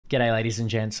G'day ladies and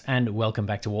gents, and welcome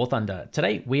back to War Thunder.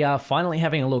 Today we are finally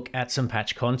having a look at some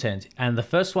patch content, and the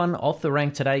first one off the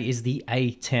rank today is the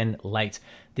A-10 late.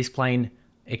 This plane,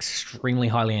 extremely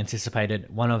highly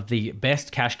anticipated, one of the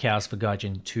best cash cows for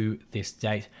Gaijin to this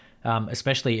date,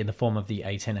 especially in the form of the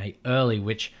A-10A early,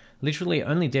 which literally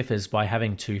only differs by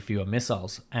having 2 fewer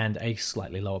missiles and a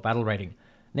slightly lower battle rating.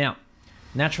 Now,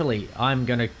 naturally, I'm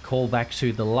going to call back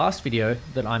to the last video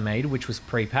that I made, which was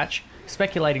pre-patch,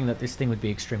 speculating that this thing would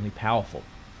be extremely powerful.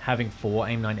 Having 4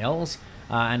 AIM-9Ls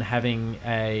and having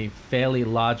a fairly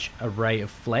large array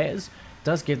of flares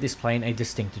does give this plane a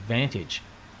distinct advantage.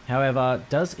 However,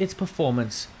 does its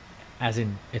performance, as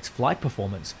in its flight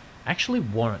performance, actually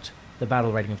warrant the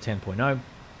battle rating of 10.0?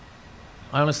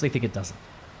 I honestly think it doesn't.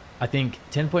 I think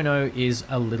 10.0 is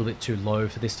a little bit too low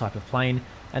for this type of plane,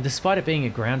 and despite it being a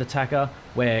ground attacker,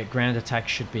 where ground attack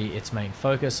should be its main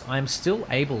focus, I'm still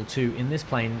able to, in this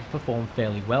plane, perform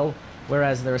fairly well,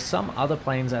 whereas there are some other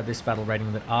planes at this battle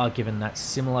rating that are given that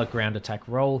similar ground attack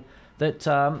role that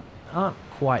aren't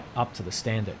quite up to the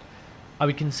standard. I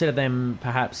would consider them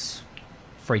perhaps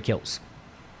free kills.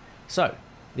 So,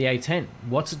 the A-10,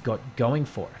 what's it got going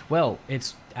for it? Well,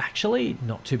 it's actually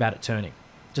not too bad at turning.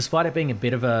 Despite it being a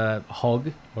bit of a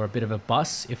hog, or a bit of a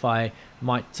bus, if I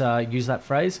might use that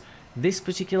phrase, this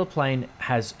particular plane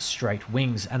has straight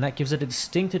wings, and that gives it a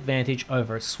distinct advantage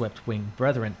over its swept wing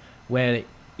brethren, where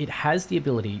it has the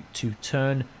ability to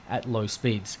turn at low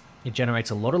speeds. It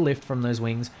generates a lot of lift from those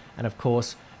wings, and of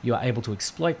course, you are able to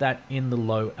exploit that in the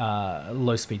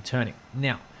low speed turning.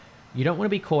 Now, you don't want to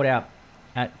be caught out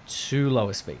at too low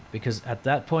a speed, because at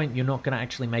that point, you're not going to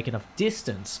actually make enough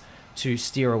distance to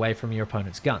steer away from your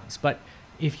opponent's guns. But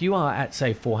if you are at,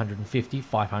 say, 450,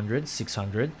 500,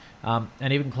 600, and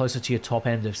even closer to your top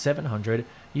end of 700,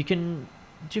 you can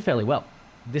do fairly well.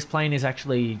 This plane is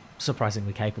actually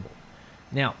surprisingly capable.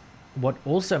 Now, what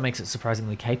also makes it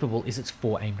surprisingly capable is its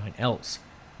 4 AIM-9Ls.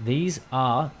 These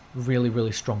are really,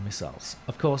 really strong missiles.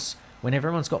 Of course, when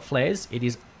everyone's got flares, it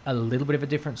is a little bit of a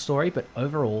different story, but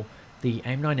overall, the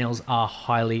AIM-9Ls are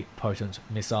highly potent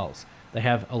missiles. They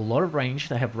have a lot of range.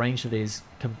 They have range that is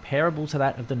comparable to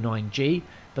that of the 9G,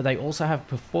 but they also have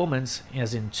performance,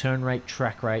 as in turn rate,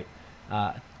 track rate,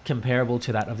 comparable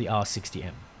to that of the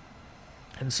R60M.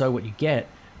 And so what you get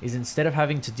is, instead of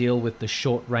having to deal with the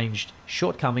short-ranged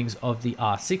shortcomings of the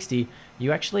R60,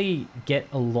 you actually get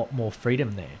a lot more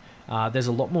freedom there. There's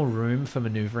a lot more room for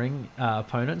maneuvering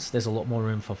opponents. There's a lot more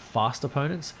room for fast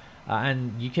opponents.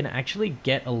 And you can actually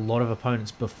get a lot of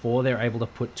opponents before they're able to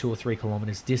put 2 or 3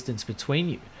 kilometers distance between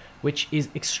you, which is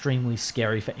extremely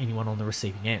scary for anyone on the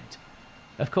receiving end.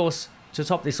 Of course, to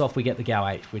top this off, we get the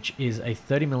GAU-8, which is a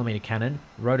 30mm cannon,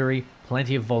 rotary,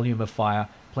 plenty of volume of fire,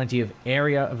 plenty of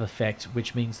area of effect,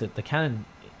 which means that the cannon,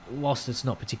 whilst it's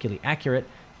not particularly accurate,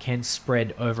 can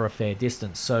spread over a fair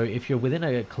distance. So if you're within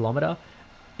a kilometer,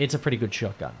 it's a pretty good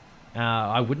shotgun.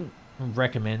 I wouldn't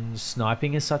recommend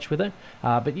sniping as such with it,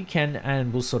 but you can,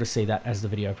 and we'll sort of see that as the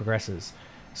video progresses.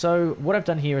 So what I've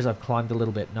done here is I've climbed a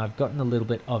little bit, and I've gotten a little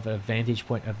bit of a vantage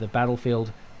point of the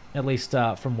battlefield, at least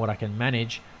from what I can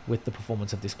manage with the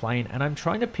performance of this plane, and I'm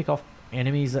trying to pick off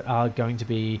enemies that are going to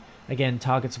be, again,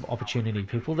 targets of opportunity,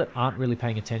 people that aren't really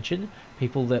paying attention,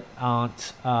 people that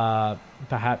aren't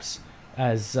perhaps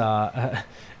as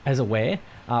aware,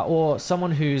 or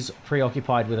someone who's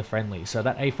preoccupied with a friendly. So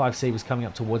that A5C was coming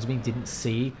up towards me, didn't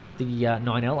see the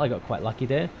 9L, I got quite lucky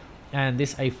there. And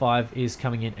this A5 is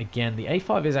coming in again. The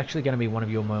A5 is actually going to be one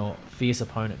of your more fierce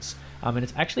opponents. And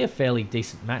it's actually a fairly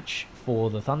decent match for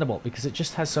the Thunderbolt, because it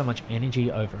just has so much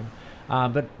energy over them.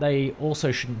 But they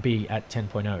also shouldn't be at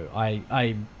 10.0.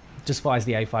 I despise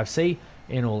the A5C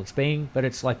in all its being, but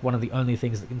it's like one of the only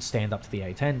things that can stand up to the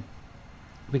A10,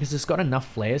 because it's got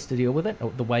enough flares to deal with it.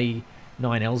 The way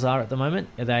 9Ls are at the moment,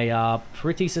 they are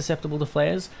pretty susceptible to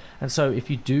flares, and so if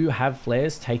you do have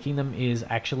flares, taking them is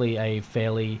actually a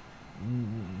fairly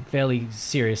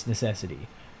serious necessity.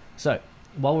 So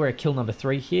while we're at kill number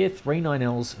 3 here, 3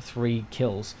 9Ls, 3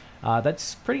 kills.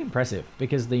 That's pretty impressive,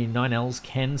 because the 9Ls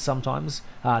can sometimes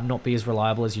not be as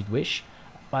reliable as you'd wish,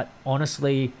 but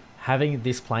honestly, having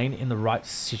this plane in the right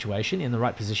situation, in the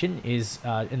right position, is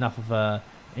enough of a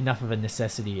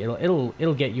necessity.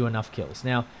 It'll get you enough kills.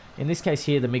 Now, in this case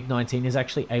here, the MiG-19 is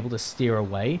actually able to steer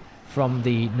away from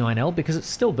the 9L because it's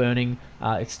still burning,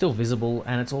 it's still visible,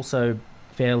 and it's also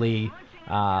fairly,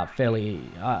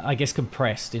 I guess,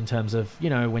 compressed in terms of, you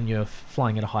know, when you're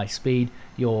flying at a high speed,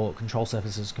 your control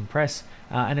surfaces compress,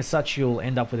 and as such, you'll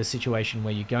end up with a situation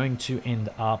where you're going to end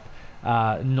up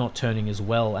not turning as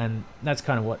well, and that's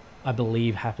kind of what I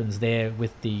believe happens there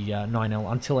with the 9L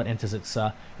until it enters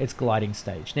its gliding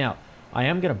stage. Now, I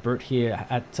am going to brute here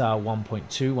at 1.2,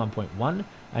 1.1,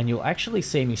 and you'll actually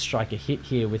see me strike a hit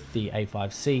here with the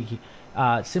A5C,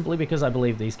 simply because I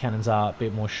believe these cannons are a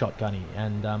bit more shotgunny,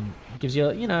 and gives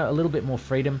you, you know, a little bit more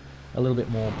freedom. A little bit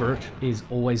more brute is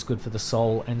always good for the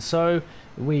soul, and so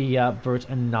we brute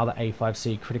another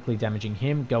A5C, critically damaging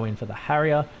him, go in for the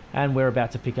Harrier, and we're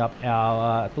about to pick up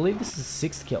our, I believe this is the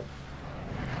 6th kill.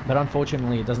 But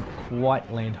unfortunately it doesn't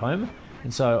quite land home,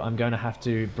 and so I'm going to have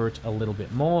to brute a little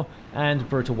bit more, and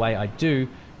brute away I do.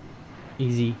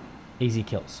 Easy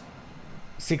kills.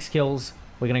 6 kills,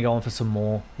 we're going to go on for some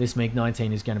more. This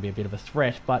MiG-19 is going to be a bit of a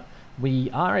threat, but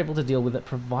we are able to deal with it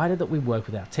provided that we work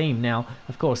with our team. Now,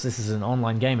 of course, this is an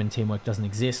online game and teamwork doesn't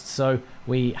exist, so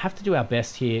we have to do our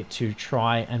best here to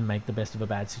try and make the best of a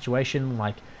bad situation,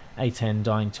 like A-10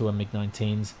 dying to a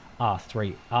MiG-19's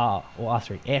R3R, or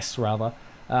R3S rather,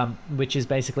 which is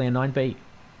basically a 9B.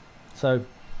 So,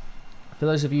 for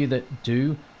those of you that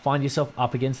do find yourself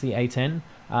up against the A-10,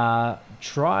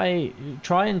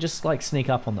 try and just like sneak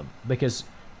up on them, because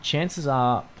chances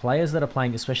are players that are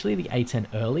playing, especially the A-10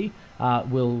 early,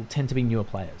 will tend to be newer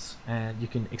players, and you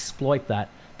can exploit that,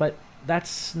 but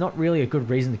that's not really a good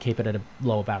reason to keep it at a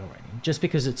lower battle rating, just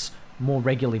because it's more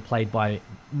regularly played by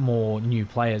more new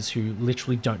players who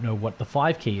literally don't know what the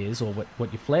 5 key is or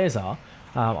what your flares are.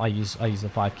 I use the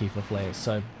 5 key for flares,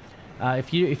 so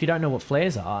if you don't know what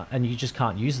flares are and you just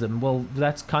can't use them, well,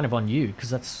 that's kind of on you,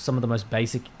 because that's some of the most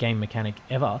basic game mechanic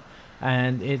ever,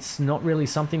 and it's not really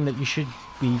something that you should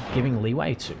be giving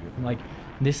leeway to. Like,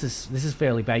 this is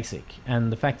fairly basic,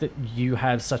 and the fact that you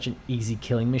have such an easy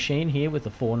killing machine here with the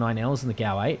 4 9Ls and the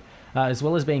GAU-8, as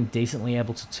well as being decently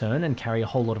able to turn and carry a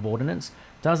whole lot of ordnance,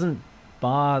 doesn't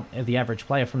bar the average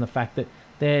player from the fact that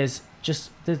there's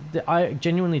just... I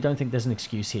genuinely don't think there's an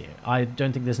excuse here. I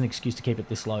don't think there's an excuse to keep it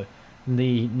this low.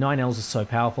 The 9Ls are so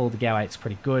powerful, the GAU-8's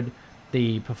pretty good,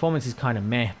 the performance is kind of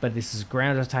meh, but this is a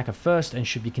ground attacker first and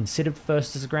should be considered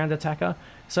first as a ground attacker.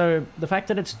 So the fact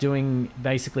that it's doing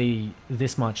basically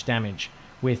this much damage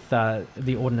with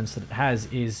the ordnance that it has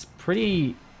is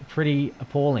pretty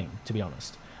appalling, to be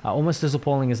honest. Almost as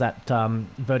appalling as that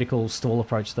vertical stall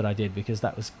approach that I did, because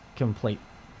that was complete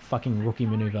fucking rookie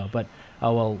maneuver. But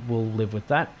oh well, we'll live with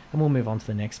that, and we'll move on to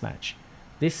the next match.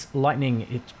 This Lightning,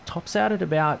 it tops out at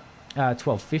about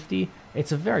 1250.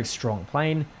 It's a very strong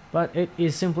plane, but it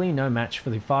is simply no match for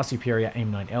the far superior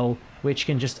AIM-9L, which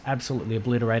can just absolutely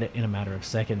obliterate it in a matter of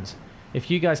seconds. If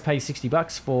you guys pay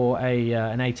 $60 for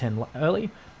an A-10 early,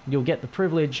 you'll get the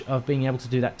privilege of being able to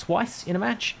do that twice in a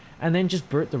match, and then just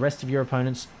brute the rest of your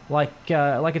opponents like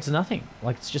it's nothing.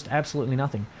 Like it's just absolutely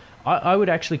nothing. I would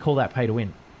actually call that pay to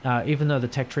win. Even though the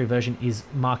tech tree version is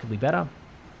markedly better,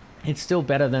 it's still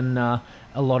better than a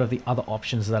lot of the other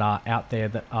options that are out there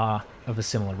that are of a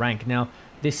similar rank. Now,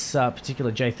 this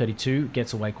particular J32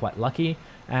 gets away quite lucky,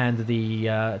 and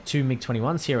the 2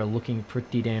 MiG-21s here are looking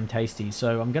pretty damn tasty.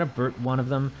 So I'm going to brute one of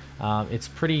them. It's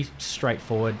pretty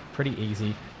straightforward, pretty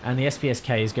easy, and the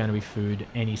SPSK is going to be food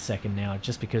any second now,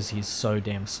 just because he's so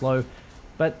damn slow.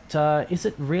 But is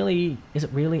it really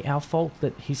our fault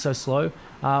that he's so slow?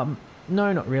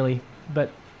 No, not really,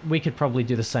 but we could probably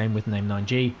do the same with an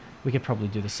AIM-9G. We could probably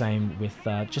do the same with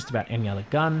just about any other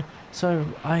gun. So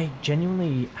I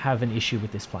genuinely have an issue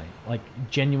with this plane, like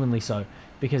genuinely so,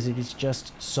 because it is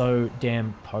just so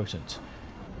damn potent.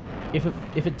 If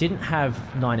it didn't have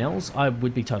 9Ls, I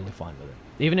would be totally fine with it.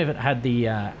 Even if it had the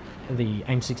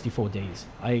AIM-64Ds,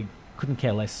 I couldn't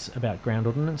care less about ground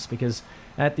ordnance, because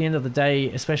at the end of the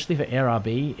day, especially for Air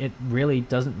RB, it really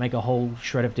doesn't make a whole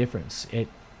shred of difference. It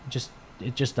just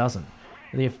doesn't.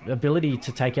 The ability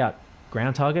to take out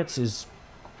ground targets is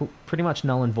pretty much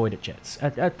null and void at jets.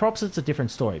 At props, it's a different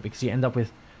story, because you end up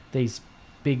with these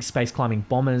big space climbing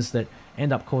bombers that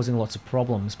end up causing lots of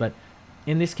problems. But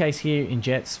in this case here, in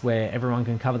jets, where everyone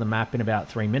can cover the map in about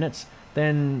 3 minutes,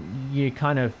 then you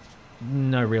kind of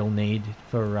no real need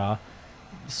for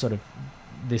sort of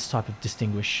this type of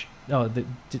distinguishing. Yeah,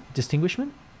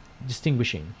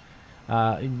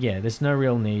 there's no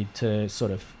real need to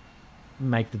sort of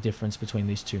make the difference between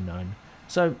these two known.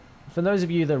 So for those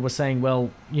of you that were saying, well,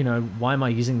 you know, why am I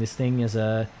using this thing as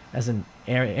an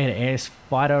air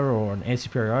fighter or an air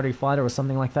superiority fighter or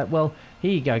something like that? Well,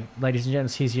 here you go, ladies and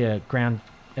gents. Here's your ground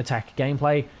attack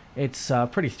gameplay. It's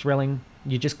pretty thrilling.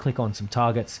 You just click on some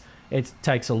targets. It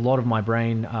takes a lot of my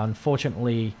brain.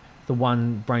 Unfortunately, the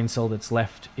one brain cell that's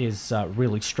left is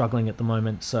really struggling at the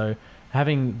moment. So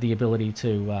having the ability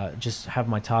to just have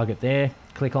my target there,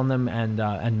 click on them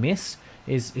and miss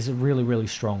is really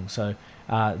strong. So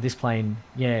this plane,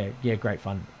 yeah, great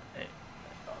fun.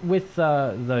 With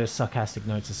those sarcastic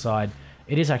notes aside,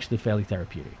 it is actually fairly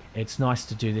therapeutic. It's nice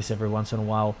to do this every once in a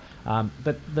while,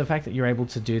 but the fact that you're able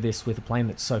to do this with a plane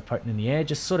that's so potent in the air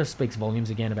just sort of speaks volumes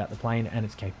again about the plane and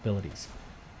its capabilities.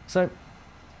 So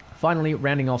finally,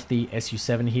 rounding off the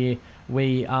Su-7 here,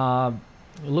 we are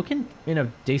looking in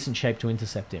a decent shape to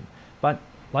intercept him. But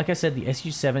like I said, the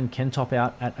Su-7 can top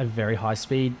out at a very high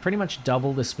speed, pretty much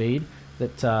double the speed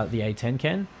that the A-10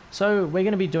 can. So we're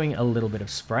going to be doing a little bit of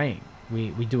spraying.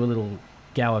 We do a little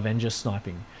Gao Avenger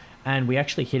sniping, and we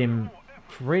actually hit him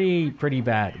pretty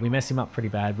bad. We mess him up pretty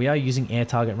bad. We are using air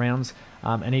target rounds,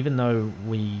 and even though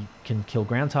we can kill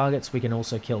ground targets, we can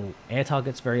also kill air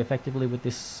targets very effectively with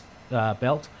this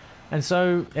belt. And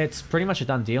so it's pretty much a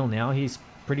done deal now. He's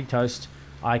pretty toast.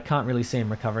 I can't really see him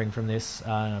recovering from this,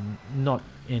 not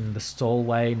in the stall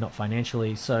way, not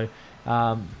financially. So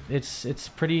it's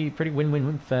pretty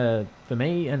win-win for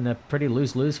me, and a pretty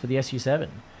lose-lose for the Su-7.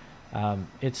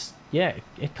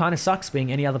 It kind of sucks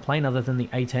being any other plane other than the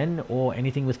A-10 or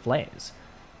anything with flares.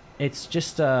 It's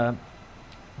just a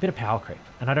bit of power creep,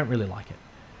 and I don't really like it.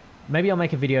 Maybe I'll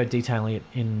make a video detailing it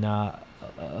in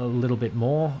a little bit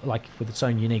more, like with its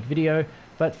own unique video.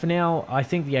 But for now, I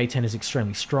think the A-10 is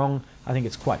extremely strong. I think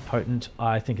it's quite potent.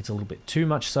 I think it's a little bit too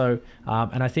much so.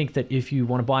 And I think that if you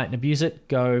want to buy it and abuse it,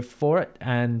 go for it,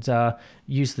 and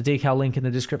use the decal link in the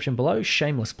description below.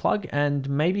 Shameless plug. And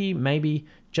maybe,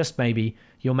 just maybe,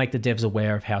 you'll make the devs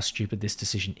aware of how stupid this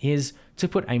decision is to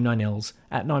put AIM-9Ls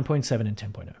at 9.7 and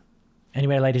 10.0.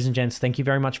 Anyway, ladies and gents, thank you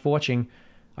very much for watching.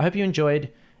 I hope you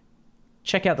enjoyed.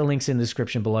 Check out the links in the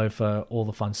description below for all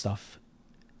the fun stuff.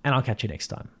 And I'll catch you next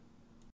time.